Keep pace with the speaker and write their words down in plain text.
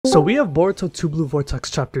So we have Boruto Two Blue Vortex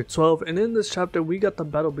chapter 12, and in this chapter we got the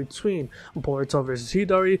battle between Boruto versus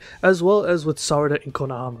Hidari, as well as with Sarada and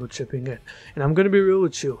Konohamaru chipping in. And I'm gonna be real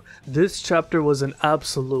with you, this chapter was an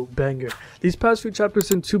absolute banger. These past few chapters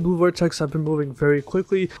in Two Blue Vortex have been moving very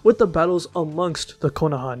quickly, with the battles amongst the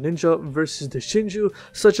Konoha ninja versus the Shinju,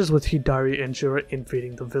 such as with Hidari and Jura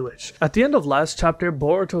invading the village. At the end of last chapter,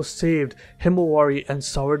 Boruto saved Himawari and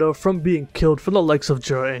Sarada from being killed from the likes of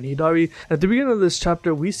Jura and Hidari. At the beginning of this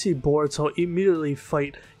chapter, we see Boruto immediately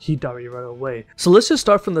fight Hidari right away. So let's just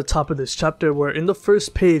start from the top of this chapter, where in the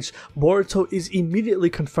first page, Boruto is immediately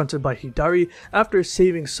confronted by Hidari after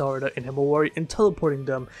saving Sarada and Himawari and teleporting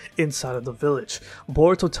them inside of the village.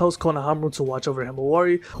 Boruto tells Konohamaru to watch over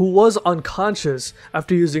Himawari, who was unconscious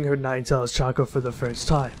after using her ninetails chakra for the first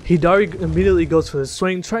time. Hidari immediately goes for the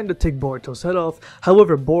swing, trying to take Boruto's head off.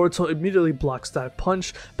 However, Boruto immediately blocks that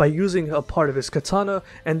punch by using a part of his katana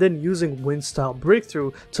and then using wind style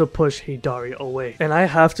breakthrough to push Hidari away. And I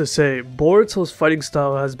have to say, Boruto's fighting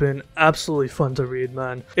style has been absolutely fun to read,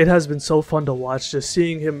 man. It has been so fun to watch, just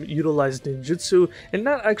seeing him utilize ninjutsu and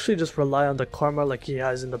not actually just rely on the karma like he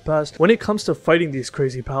has in the past when it comes to fighting these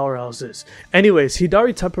crazy powerhouses. Anyways,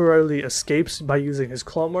 Hidari temporarily escapes by using his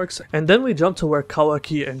claw marks, and then we jump to where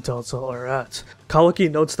Kawaki and Delta are at.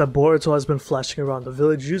 Kawaki notes that Boruto has been flashing around the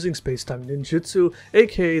village using space-time ninjutsu,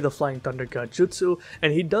 aka the Flying Thunder God Jutsu,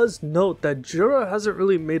 and he does note that Jura hasn't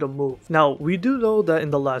really made a move. Now, we do know that in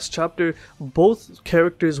the last chapter, both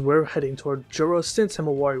characters were heading toward Jura since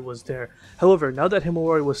Himawari was there. However, now that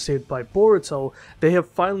Himawari was saved by Boruto, they have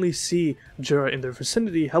finally seen Jura in their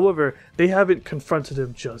vicinity. However, they haven't confronted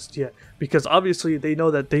him just yet, because obviously they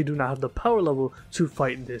know that they do not have the power level to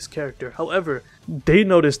fight this character. However, they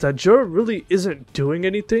notice that Jura really isn't doing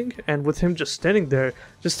anything, and with him just standing there,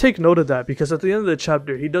 just take note of that, because at the end of the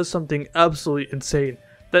chapter he does something absolutely insane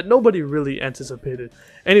that nobody really anticipated.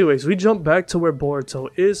 Anyways, we jump back to where Boruto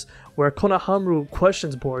is, where Konohamaru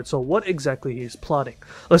questions Boruto what exactly he is plotting.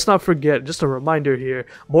 Let's not forget, just a reminder here,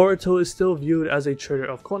 Boruto is still viewed as a traitor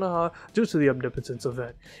of Konoha due to the omnipotence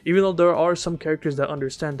event. Even though there are some characters that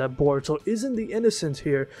understand that Boruto isn't the innocent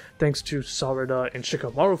here, thanks to Sarada and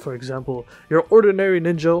Shikamaru for example, your ordinary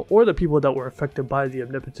ninja or the people that were affected by the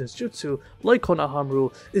omnipotence jutsu, like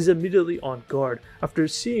Konohamaru, is immediately on guard after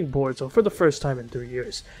seeing Boruto for the first time in 3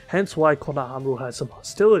 years. Hence why Konohamaru has some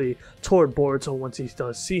hostility toward Boruto once he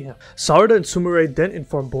does see him. Sarada and Sumire then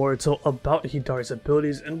inform Boruto about Hidari's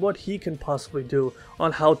abilities and what he can possibly do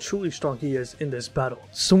on how truly strong he is in this battle.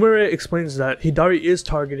 Sumire explains that Hidari is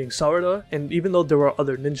targeting Sarada, and even though there are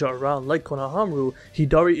other ninja around like Konohamaru,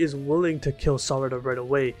 Hidari is willing to kill Sarada right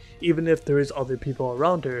away, even if there is other people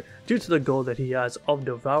around her, due to the goal that he has of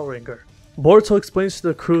devouring her. Boruto explains to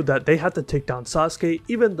the crew that they have to take down Sasuke,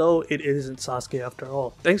 even though it isn't Sasuke after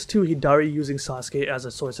all. Thanks to Hidari using Sasuke as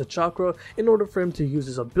a source of chakra in order for him to use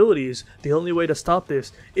his abilities, the only way to stop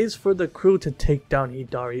this is for the crew to take down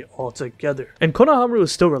Hidari altogether. And Konohamaru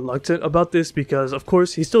is still reluctant about this because, of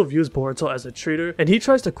course, he still views Boruto as a traitor, and he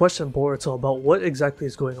tries to question Boruto about what exactly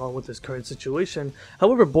is going on with this current situation.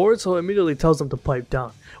 However, Boruto immediately tells him to pipe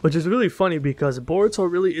down, which is really funny because Boruto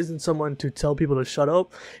really isn't someone to tell people to shut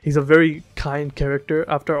up. He's a very kind character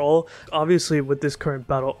after all. Obviously, with this current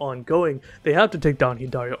battle ongoing, they have to take down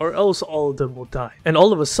Hidari or else all of them will die. And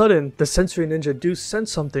all of a sudden, the sensory ninja do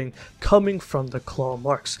sense something coming from the claw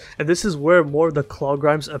marks, and this is where more of the claw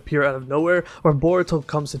grimes appear out of nowhere, where Boruto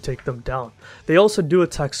comes to take them down. They also do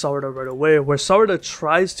attack Sarada right away, where Sarada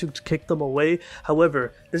tries to kick them away.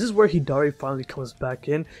 However, this is where Hidari finally comes back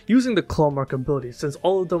in, using the claw mark ability. Since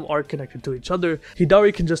all of them are connected to each other,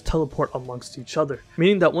 Hidari can just teleport amongst each other,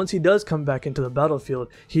 meaning that once he does come back into the battlefield,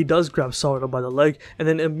 he does grab Sarada by the leg and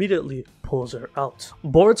then immediately pulls her out.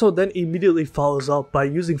 Boruto then immediately follows up by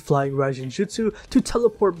using Flying Rasengan Jutsu to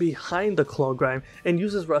teleport behind the claw grime and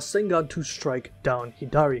uses Rasengan to strike down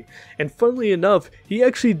Hidari. And funnily enough, he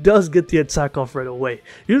actually does get the attack off right away.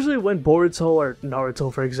 Usually when Boruto or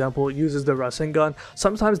Naruto for example uses the Rasengan,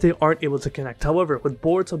 sometimes they aren't able to connect. However, with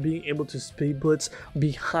Boruto being able to speed blitz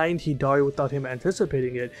behind Hidari without him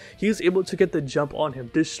anticipating it, he is able to get the jump on him,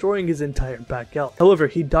 destroying his entire back out. However,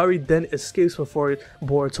 Hidari then escapes before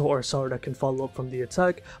Boruto or Sarada can follow up from the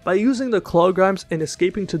attack by using the claw grimes and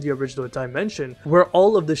escaping to the original dimension where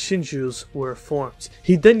all of the Shinjus were formed.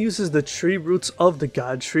 He then uses the tree roots of the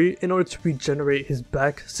god tree in order to regenerate his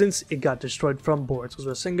back since it got destroyed from Boruto's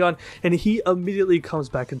Rasengan, and he immediately comes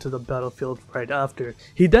back into the battlefield right after.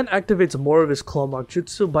 He then activates more of his claw mark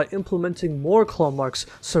jutsu by implementing more claw marks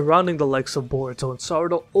surrounding the likes of Boruto and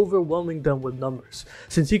Sarada, overwhelming them with numbers.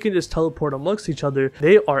 Since he can just teleport amongst each other,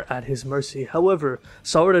 they are at his mercy. However,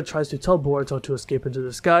 Sarada tries to tell Boruto to escape into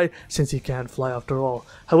the sky since he can't fly after all.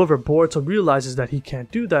 However, Boruto realizes that he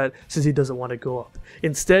can't do that since he doesn't want to go up.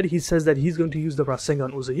 Instead, he says that he's going to use the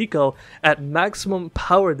Rasengan Uzuhiko at maximum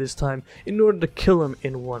power this time in order to kill him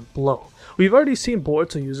in one blow. We've already seen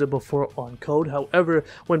Boruto use it before on Code. However,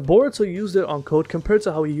 when Boruto used it on Code compared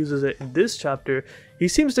to how he uses it in this chapter, he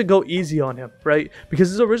seems to go easy on him, right? Because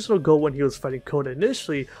his original goal when he was fighting Code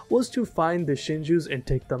initially was to find the Shinjus and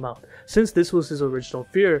take them out, since this was his original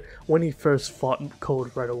fear when he first fought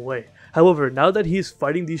Code right away. However, now that he's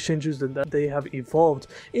fighting these Shinjus and that they have evolved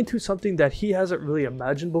into something that he hasn't really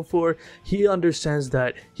imagined before, he understands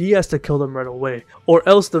that he has to kill them right away, or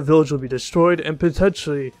else the village will be destroyed and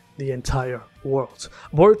potentially the entire world.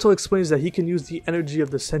 Boruto explains that he can use the energy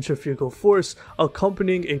of the centrifugal force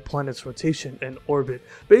accompanying a planet's rotation and orbit,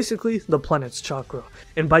 basically the planet's chakra.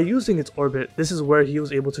 And by using its orbit, this is where he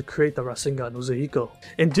was able to create the Rasengan Uzuhiko.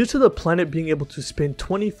 And due to the planet being able to spin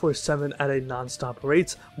 24/7 at a non-stop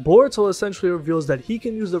rate, Boruto essentially reveals that he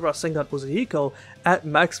can use the Rasengan Uzuhiko at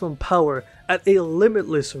maximum power at a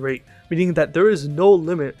limitless rate, meaning that there is no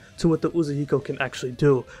limit to what the Uzuhiko can actually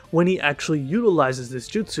do when he actually utilizes this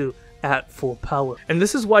jutsu at full power. And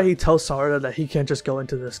this is why he tells Sarada that he can't just go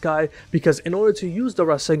into the sky, because in order to use the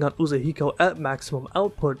Rasengan Uzuhiko at maximum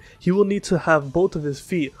output, he will need to have both of his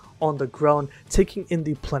feet on the ground, taking in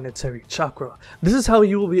the planetary chakra. This is how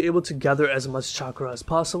he will be able to gather as much chakra as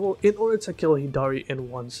possible in order to kill Hidari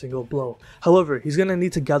in one single blow. However, he's gonna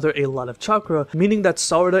need to gather a lot of chakra, meaning that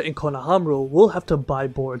Sarada and Konohamaru will have to buy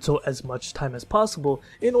Boruto as much time as possible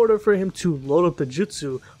in order for him to load up the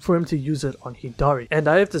jutsu for him to use it on Hidari. And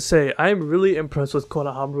I have to say, I am really impressed with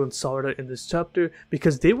Konohamaru and Sarada in this chapter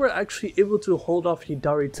because they were actually able to hold off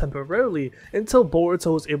Hidari temporarily until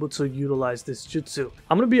Boruto was able to utilize this jutsu.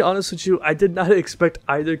 I'm gonna be honest with you, I did not expect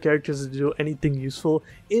either characters to do anything useful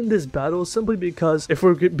in this battle, simply because if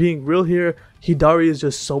we're being real here, Hidari is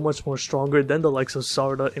just so much more stronger than the likes of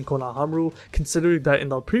Sarada and Konohamaru, considering that in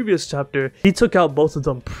the previous chapter, he took out both of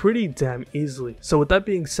them pretty damn easily. So with that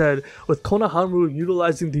being said, with Konohamaru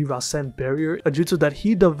utilizing the Rasen barrier, a jutsu that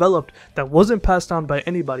he developed that wasn't passed down by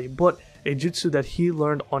anybody, but a jutsu that he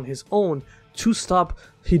learned on his own to stop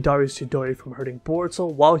Hidari's Chidori from hurting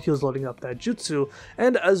Boruto while he was loading up that jutsu,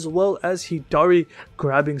 and as well as Hidari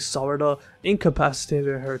grabbing Sarada,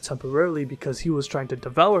 incapacitating her temporarily because he was trying to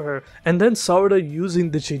devour her, and then Sarada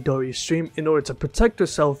using the Chidori stream in order to protect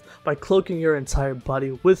herself by cloaking her entire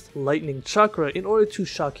body with lightning chakra in order to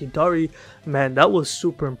shock Hidari. Man, that was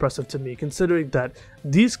super impressive to me, considering that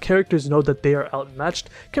these characters know that they are outmatched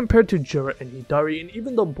compared to Jura and Hidari, and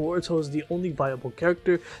even though Boruto is the only viable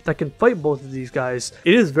character that can fight both of these guys,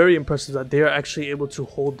 it is very impressive that they are actually able to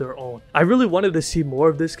hold their own. I really wanted to see more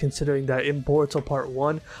of this, considering that in Boruto Part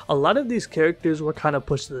 1, a lot of these characters were kind of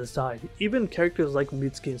pushed to the side, even characters like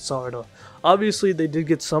Mitsuki and Sarada. Obviously, they did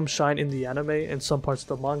get some shine in the anime and some parts of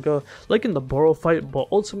the manga, like in the Boro fight, but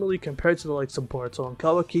ultimately compared to the likes of Boruto and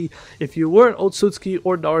Kawaki, if you weren't Otsutsuki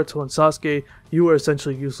or Naruto and Sasuke, you were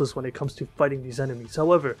essentially useless when it comes to fighting these enemies.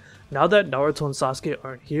 However, now that Naruto and Sasuke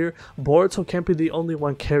aren't here, Boruto can't be the only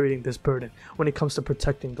one carrying this burden when it comes to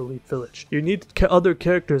protecting the Leaf Village. You need other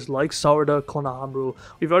characters like Sarada, Konohamaru.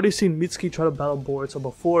 We've already seen Mitsuki try to battle Boruto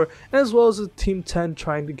before, as well as the Team 10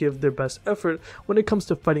 trying to give their best effort when it comes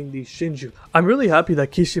to fighting these Shinju. I'm really happy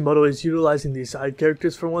that Kishimoto is utilizing these side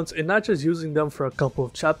characters for once, and not just using them for a couple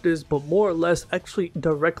of chapters, but more or less actually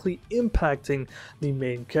directly impacting the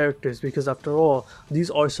main characters, because after all, these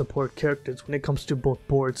are support characters when it comes to both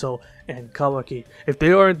Boruto and Kawaki. If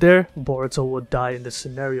they aren't there, Boruto will die in this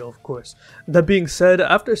scenario, of course. That being said,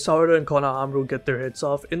 after Sarada and Konohamaru get their hits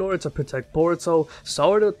off, in order to protect Boruto,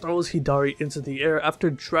 Sarada throws Hidari into the air after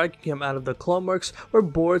dragging him out of the claw marks, where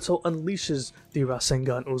Boruto unleashes the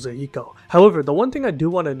Rasengan Uzuhiko. However, the one thing I do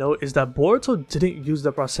want to note is that Boruto didn't use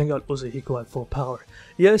the Rasengan Uzuhiko at full power.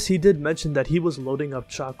 Yes, he did mention that he was loading up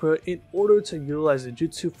chakra in order to utilize the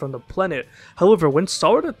jutsu from the planet. However, when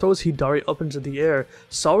Sarada throws Hidari up into the air,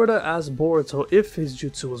 Sarada asks Boruto if his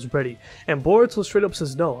jutsu was ready, and Boruto straight up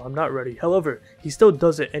says no, I'm not ready. However, he still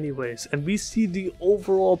does it anyways, and we see the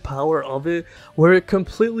overall power of it, where it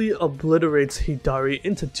completely obliterates Hidari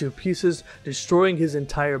into two pieces, destroying his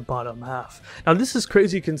entire bottom half. Now this is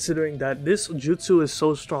crazy, considering that this jutsu is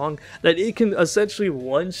so strong that it can essentially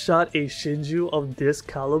one-shot a Shinju of this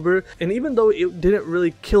caliber, and even though it didn't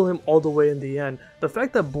really kill him all the way in the end, the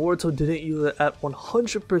fact that Boruto didn't use it at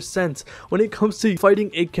 100% when it comes to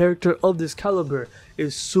fighting a character of this caliber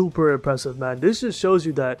is super impressive, man. This just shows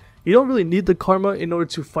you that you don't really need the karma in order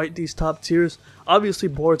to fight these top tiers. Obviously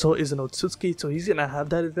Boruto is an Otsutsuki, so he's gonna have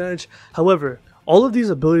that advantage. However, all of these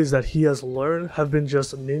abilities that he has learned have been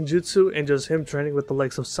just ninjutsu and just him training with the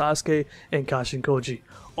likes of Sasuke and Kashinkoji,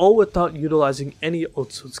 all without utilizing any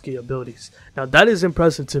Otsutsuki abilities. Now that is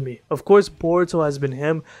impressive to me. Of course Boruto has been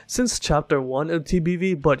him since chapter 1 of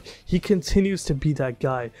TBV, but he continues to be that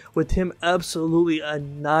guy, with him absolutely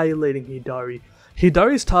annihilating Hidari.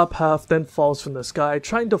 Hidari's top half then falls from the sky,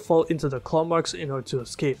 trying to fall into the claw marks in order to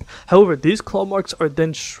escape. However, these claw marks are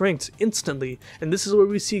then shrinked instantly, and this is where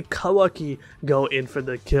we see Kawaki go in for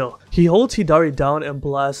the kill. He holds Hidari down and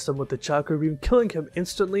blasts him with the chakra beam, killing him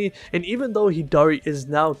instantly, and even though Hidari is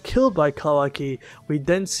now killed by Kawaki, we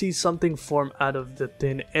then see something form out of the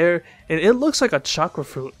thin air, and it looks like a chakra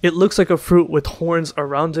fruit. It looks like a fruit with horns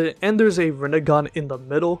around it, and there's a Rinnegan in the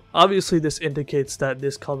middle. Obviously this indicates that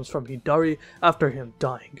this comes from Hidari after him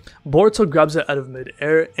dying. Boruto grabs it out of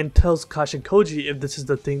mid-air and tells Kashinkoji if this is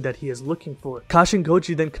the thing that he is looking for.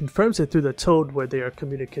 Kashinkoji then confirms it through the toad where they are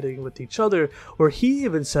communicating with each other, where he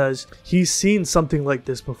even says he's seen something like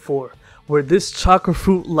this before, where this chakra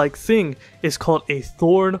fruit like thing is called a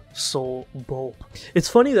thorn soul bulb. It's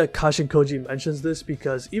funny that Kashinkoji mentions this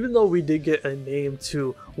because even though we did get a name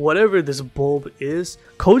to whatever this bulb is,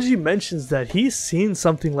 Koji mentions that he's seen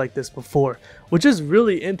something like this before, which is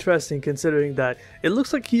really interesting considering that it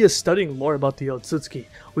looks like he is studying more about the Otsutsuki.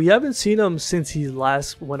 We haven't seen him since he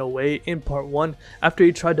last went away in part 1 after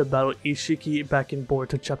he tried to battle Ishiki back in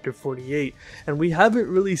Boruto chapter 48, and we haven't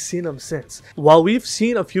really seen him since. While we've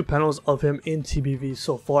seen a few panels of him in TBV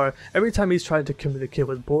so far, every time he's trying to communicate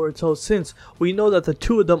with Boruto, since we know that the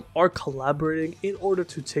two of them are collaborating in order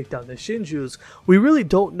to take down the Shinjus, we really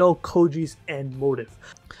don't know Koji's end motive.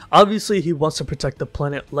 Obviously he wants to protect the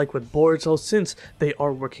planet like with Boruto since they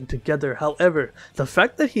are working together. However, the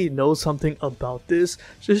fact that he knows something about this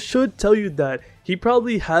just should tell you that he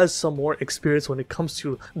probably has some more experience when it comes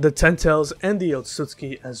to the ninetails and the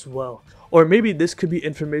Otsutsuki as well. Or maybe this could be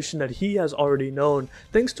information that he has already known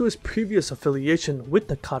thanks to his previous affiliation with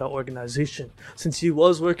the Kata organization, since he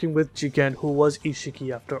was working with Jigen, who was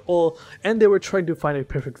Ishiki after all, and they were trying to find a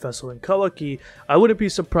perfect vessel in Kawaki. I wouldn't be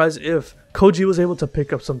surprised if Koji was able to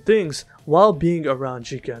pick up some things while being around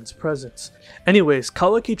Jigen's presence. Anyways,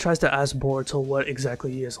 Kawaki tries to ask Boruto what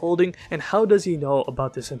exactly he is holding and how does he know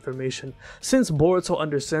about this information, since Boruto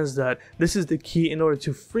understands that this is the key in order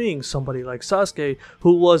to freeing somebody like Sasuke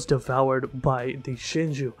who was devoured by the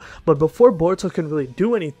Shinju. But before Boruto can really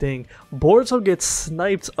do anything, Boruto gets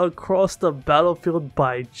sniped across the battlefield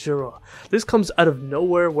by Jura. This comes out of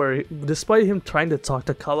nowhere where despite him trying to talk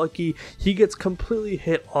to Kawaki, he gets completely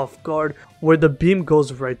hit off guard where the beam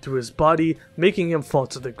goes right through his body, making him fall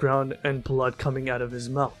to the ground and blood coming out of his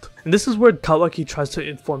mouth. And this is where Kawaki tries to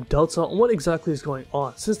inform Delta on what exactly is going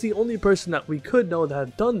on, since the only person that we could know that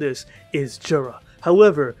had done this is Jura.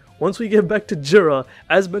 However, once we get back to Jura,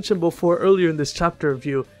 as mentioned before earlier in this chapter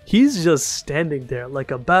review, he's just standing there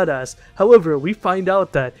like a badass. However, we find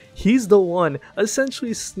out that he's the one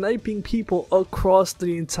essentially sniping people across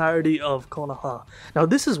the entirety of Konoha. Now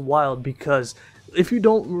this is wild because if you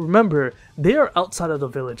don't remember, they are outside of the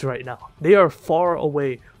village right now. They are far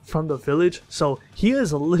away from the village, so he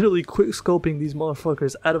is literally quick scoping these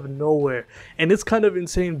motherfuckers out of nowhere, and it's kind of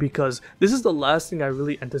insane because this is the last thing I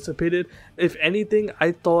really anticipated. If anything,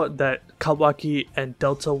 I thought that Kawaki and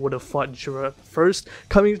Delta would have fought Jura first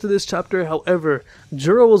coming into this chapter. However,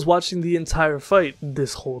 Jura was watching the entire fight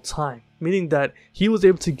this whole time, meaning that he was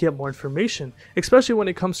able to get more information, especially when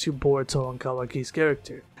it comes to Boruto and Kawaki's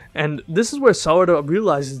character. And this is where Sarada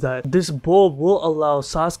realizes that this bulb will allow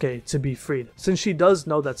Sasuke to be freed, since she does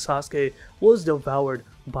know that Sasuke was devoured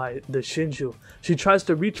by the Shinju. She tries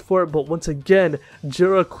to reach for it, but once again,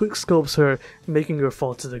 Jura quickscopes her, making her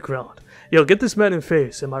fall to the ground. Yo, get this man in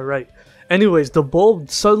face, am I right? Anyways, the bulb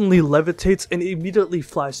suddenly levitates and immediately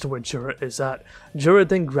flies to where Jura is at. Jura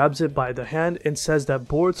then grabs it by the hand and says that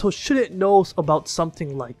Boruto shouldn't know about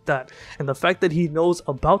something like that, and the fact that he knows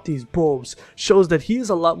about these bulbs shows that he is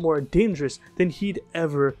a lot more dangerous than he'd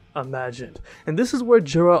ever imagined. And this is where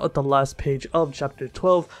Jura at the last page of chapter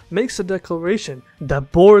 12 makes a declaration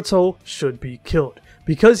that Boruto should be killed.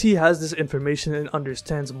 Because he has this information and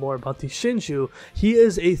understands more about the Shinju, he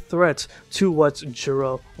is a threat to what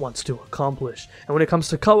Jura wants to accomplish. And when it comes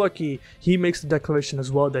to Kawaki, he makes the declaration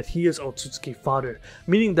as well that he is Otsutsuki fodder,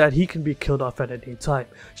 meaning that he can be killed off at any time,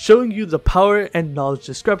 showing you the power and knowledge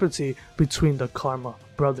discrepancy between the karma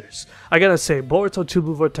brothers. I gotta say, Boruto Two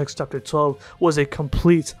Blue Vortex Chapter 12 was a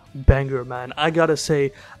complete banger, man. I gotta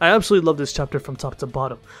say, I absolutely love this chapter from top to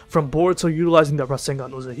bottom. From Boruto utilizing the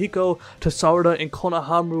Rasengan Uzuhiko, to Sarada and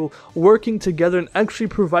Konohamaru working together and actually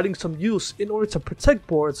providing some use in order to protect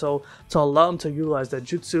Boruto to allow him to utilize that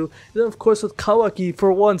jutsu. And then of course with Kawaki,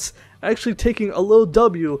 for once, actually taking a little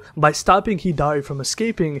W by stopping Hidari from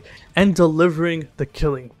escaping and delivering the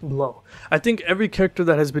killing blow. I think every character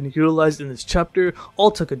that has been utilized in this chapter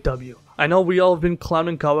all took a W. I know we all have been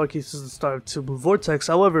clowning Kawaki since the start of Two Blue Vortex,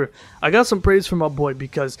 however, I got some praise for my boy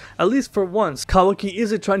because, at least for once, Kawaki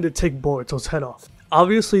isn't trying to take Boruto's head off.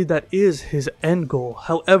 Obviously that is his end goal,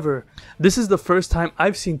 however, this is the first time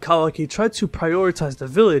I've seen Kawaki try to prioritize the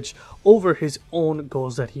village over his own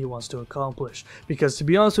goals that he wants to accomplish. Because to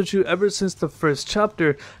be honest with you, ever since the first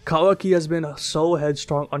chapter, Kawaki has been so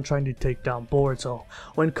headstrong on trying to take down Boruto.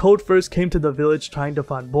 When Code first came to the village trying to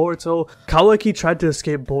find Boruto, Kawaki tried to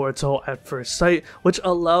escape Boruto at first sight, which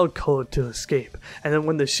allowed Code to escape. And then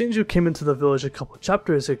when the Shinju came into the village a couple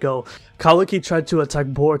chapters ago, Kawaki tried to attack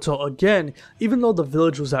Boruto again, even though the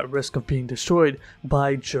village was at risk of being destroyed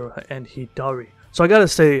by Jura and Hidari. So I gotta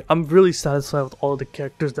say, I'm really satisfied with all the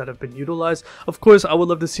characters that have been utilized. Of course, I would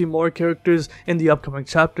love to see more characters in the upcoming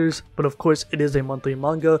chapters, but of course, it is a monthly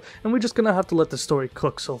manga, and we're just gonna have to let the story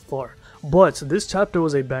cook so far. But this chapter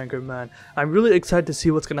was a banger, man. I'm really excited to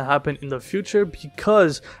see what's gonna happen in the future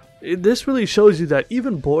because this really shows you that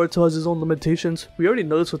even Boruto has his own limitations. We already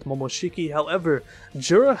know this with Momoshiki, however,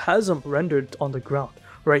 Jura has him rendered on the ground.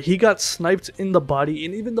 Right, he got sniped in the body,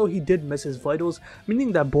 and even though he did miss his vitals,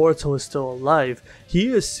 meaning that Boruto is still alive, he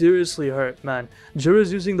is seriously hurt, man. Jura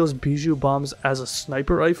is using those bijou bombs as a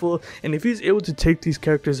sniper rifle, and if he's able to take these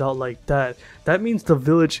characters out like that, that means the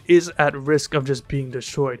village is at risk of just being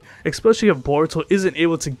destroyed, especially if Boruto isn't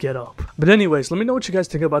able to get up. But anyways, let me know what you guys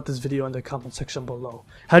think about this video in the comment section below.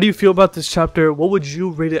 How do you feel about this chapter? What would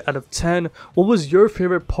you rate it out of 10? What was your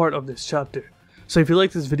favorite part of this chapter? So if you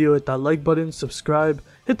like this video, hit that like button, subscribe,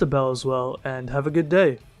 hit the bell as well, and have a good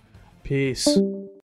day. Peace.